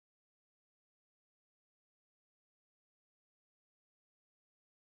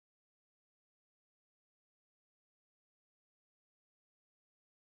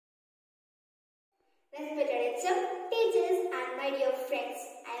Respected HM, teachers and my dear friends,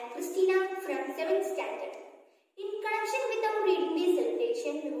 I am Christina from 7th Standard. In connection with our reading day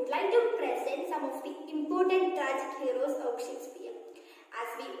celebration, we would like to present some of the important tragic heroes of Shakespeare. As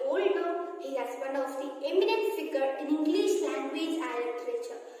we all know, he is one of the eminent figure in English language and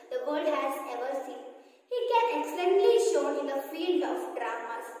literature the world has ever seen. He can excellently shown in the field of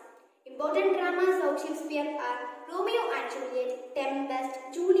dramas. Important dramas of Shakespeare are Romeo and Juliet, Tempest,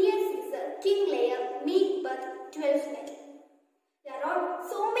 Julius Caesar, King Lear, Macbeth, Twelfth Night. There are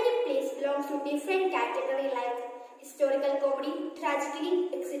so many plays belongs to different categories like historical comedy, tragedy,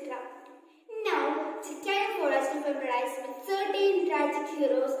 etc. Now, it's time for us to familiarize with certain tragic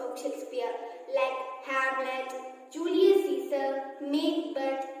heroes of Shakespeare like Hamlet, Julius Caesar,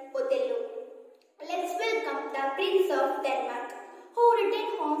 Macbeth, Othello. Let's welcome the Prince of Denmark, who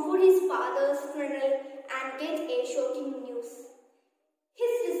returned home for his father's funeral and get a shocking news.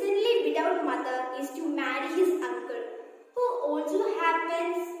 His recently widowed mother is to marry his uncle, who also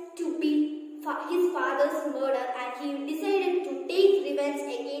happens to be his father's murderer, and he decided to take revenge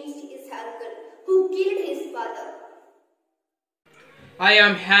against his uncle, who killed his father. I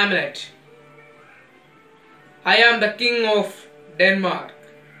am Hamlet. I am the king of Denmark.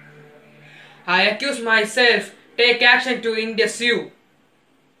 I accuse myself, take action to induce you,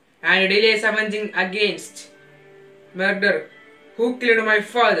 and delays avenging against murder who killed my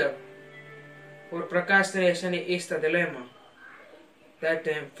father. For procrastination is the dilemma that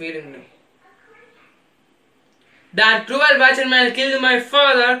I am feeling now. That cruel watchman killed my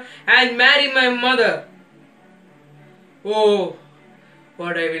father and married my mother. Oh,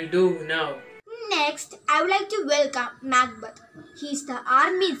 what I will do now. Next, I would like to welcome Macbeth. He is the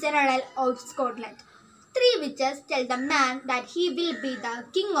Army General of Scotland. Three witches tell the man that he will be the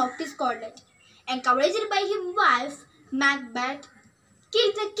king of Scotland. Encouraged by his wife, Macbeth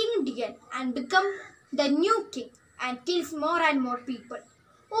kills the king again and becomes the new king and kills more and more people.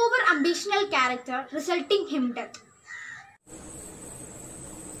 Over-ambitional character resulting him death.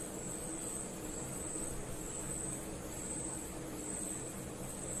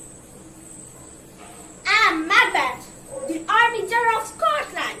 I am Macbeth, the Army General of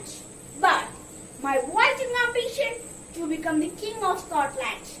Scotland, but my rising ambition to become the King of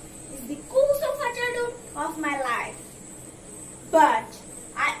Scotland is the cause of fatality of my life. But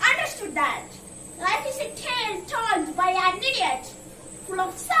I understood that life is a tale told by an idiot, full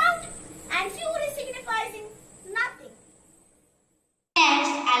of sound and fury signifying nothing.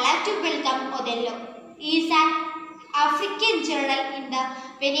 Next, I like to welcome Othello. He is an African general in the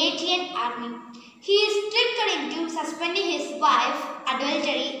Venetian army. He is tricked into suspending his wife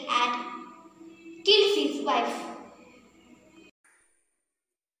adultery and kills his wife.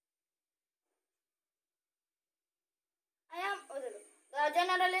 I am Othello, the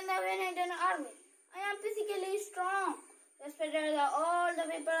general in the Venetian army. I am physically strong, respected by all the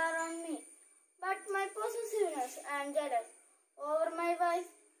people around me. But my possessiveness and jealous over my wife,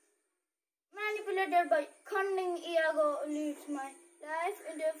 manipulated by cunning Iago, leads my life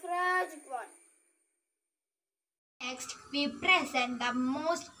into a tragic one. Next, we present the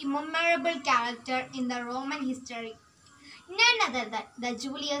most memorable character in the Roman history. None other than the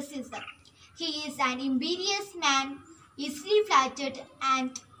Julius Caesar. He is an imperious man, easily flattered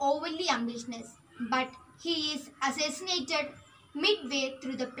and overly ambitious, but he is assassinated midway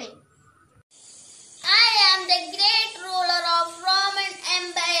through the play. I am the great ruler of Roman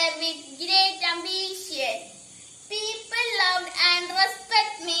Empire with great ambition. People loved and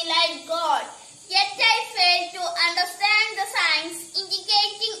respect me like God. Yet I failed to understand the signs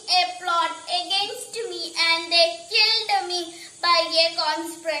indicating a plot against me, and they killed me by a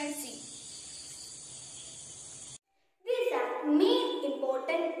conspiracy. These are main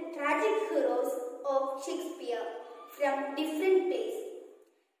important tragic heroes of Shakespeare from different plays.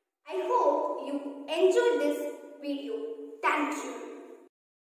 I hope you enjoyed this video. Thank you.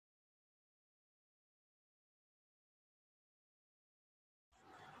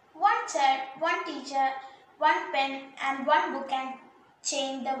 One child, one teacher, one pen and one book can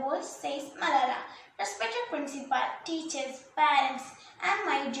change the world, says Malala. Respected principal, teachers, parents and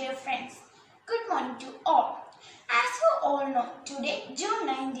my dear friends. Good morning to all. As you all know, today, June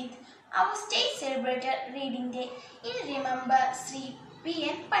 19th, our state celebrated Reading Day in remember Sri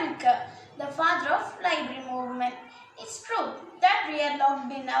P.N. Panikkar, the father of library movement. It's true that we are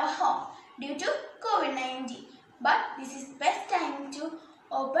locked in our home due to COVID-19, but this is best time to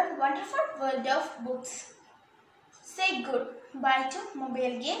open wonderful world of books. Say goodbye to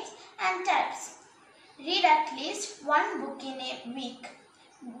mobile games and tabs. Read at least one book in a week.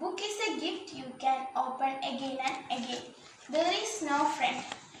 Book is a gift you can open again and again. There is no friend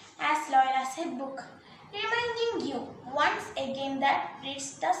as loyal as a book. reminding you once again that it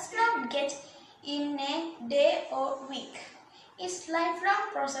does not get in a day or week. It's a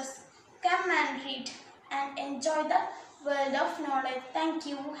lifelong process. Come and read and enjoy the world of knowledge. Thank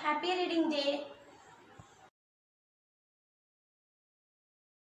you. Happy reading day.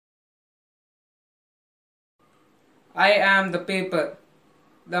 I Am the Paper,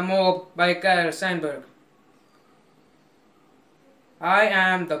 The Mob by Carl Sandburg. I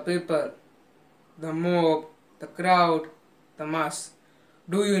am the people, the mob, the crowd, the mass.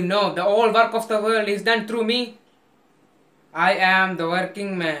 Do you know the whole work of the world is done through me? I am the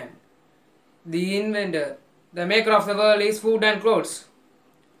working man, the inventor, the maker of the world is food and clothes.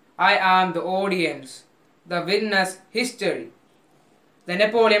 I am the audience, the witness history. The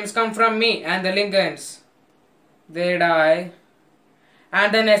Napoleons come from me and the Lincolns. They die,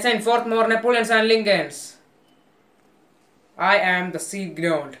 and then I send forth more Napoleons and Lincolns. I am the seed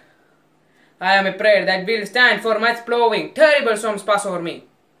ground. I am a prayer that will stand for much plowing. Terrible storms pass over me.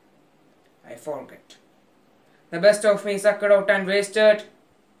 I forget. The best of me sucked out and wasted.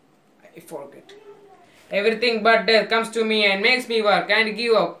 I forget. Everything but death comes to me and makes me work and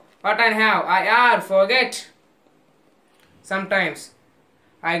give up what I have. I forget. Sometimes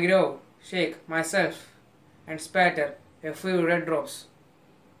I grow, shake myself and spatter a few red drops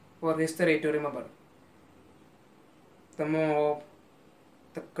for history to remember. The mob,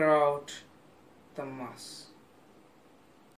 the crowd, the mass.